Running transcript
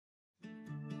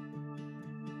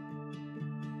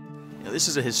This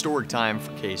is a historic time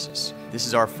for CASIS. This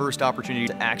is our first opportunity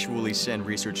to actually send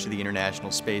research to the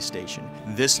International Space Station.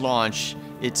 This launch,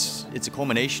 it's a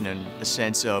culmination in a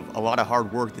sense of a lot of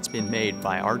hard work that's been made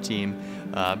by our team,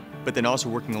 but then also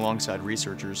working alongside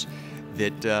researchers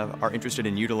that are interested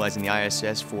in utilizing the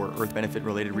ISS for Earth benefit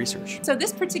related research. So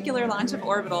this particular launch of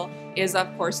Orbital is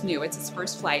of course new. It's its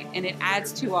first flight, and it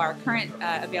adds to our current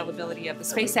availability of the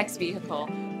SpaceX vehicle,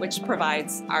 which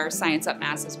provides our science up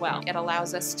mass as well. It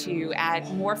allows us to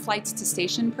add more flights to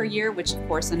station per year, which of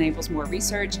course enables more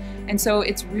research. And so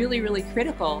it's really, really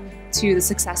critical to the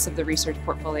success of the research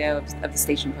portfolio of the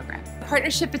station program. The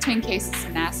partnership between CASIS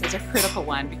and NASA is a critical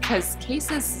one because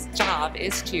CASIS' job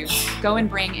is to go and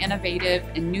bring innovative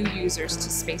and new users to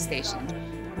space stations.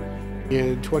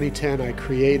 In 2010, I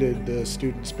created the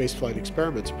Student Spaceflight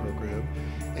Experiments program,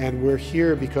 and we're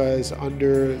here because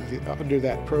under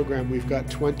that program we've got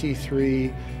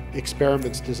 23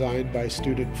 experiments designed by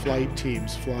student flight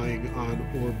teams flying on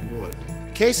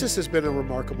Orb-1. CASIS has been a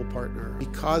remarkable partner.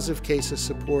 Because of CASIS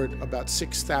support, about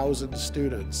 6,000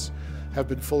 students have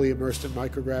been fully immersed in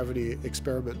microgravity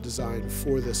experiment design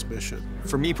for this mission.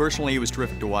 For me personally, it was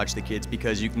terrific to watch the kids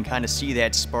because you can kind of see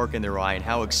that spark in their eye and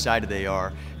how excited they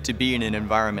are to be in an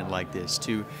environment like this,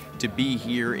 to be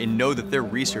here and know that their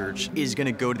research is going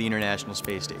to go to the International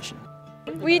Space Station.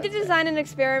 We had to design an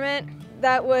experiment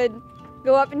that would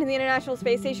go up into the International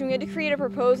Space Station. We had to create a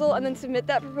proposal and then submit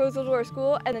that proposal to our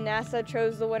school, and then NASA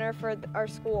chose the winner for our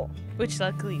school. Which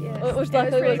luckily,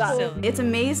 was us. It's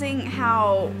amazing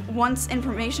how once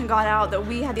information got out that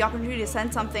we had the opportunity to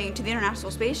send something to the International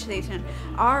Space Station,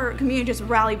 our community just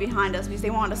rallied behind us because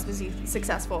they want us to be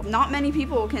successful. Not many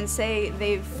people can say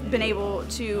they've been able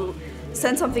to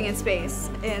send something in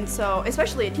space, and so,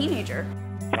 especially a teenager.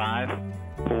 5,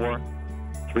 4,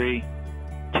 3,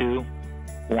 2,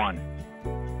 1.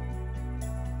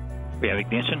 We have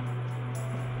ignition.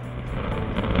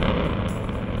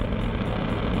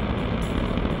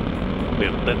 We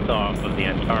have liftoff of the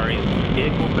Antares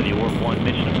vehicle for the Orb-1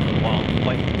 mission, while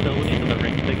flight facility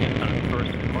delivering Cygnus on its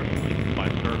first commercially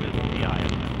flight service to the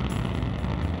ISS.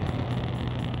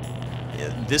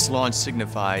 This launch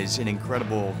signifies an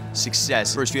incredible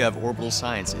success. First, you have Orbital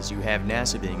Sciences, you have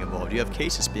NASA being involved, you have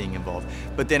CASIS being involved,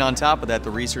 but then on top of that, the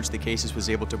research that CASIS was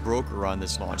able to broker on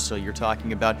this launch. So you're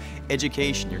talking about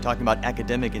education, you're talking about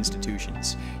academic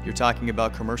institutions, you're talking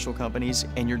about commercial companies,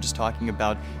 and you're just talking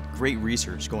about great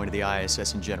research going to the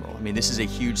ISS in general. I mean, this is a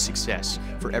huge success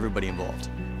for everybody involved.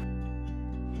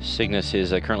 Cygnus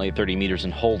is currently 30 meters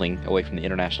and holding away from the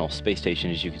International Space Station.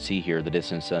 As you can see here, the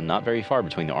distance not very far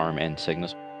between the arm and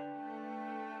Cygnus.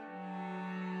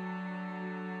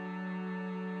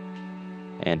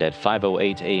 And at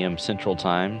 5:08 a.m. Central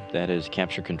Time, that is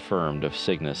capture confirmed of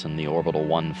Cygnus in the Orbital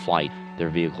 1 flight. Their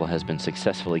vehicle has been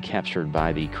successfully captured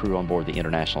by the crew on board the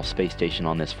International Space Station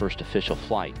on this first official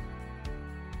flight.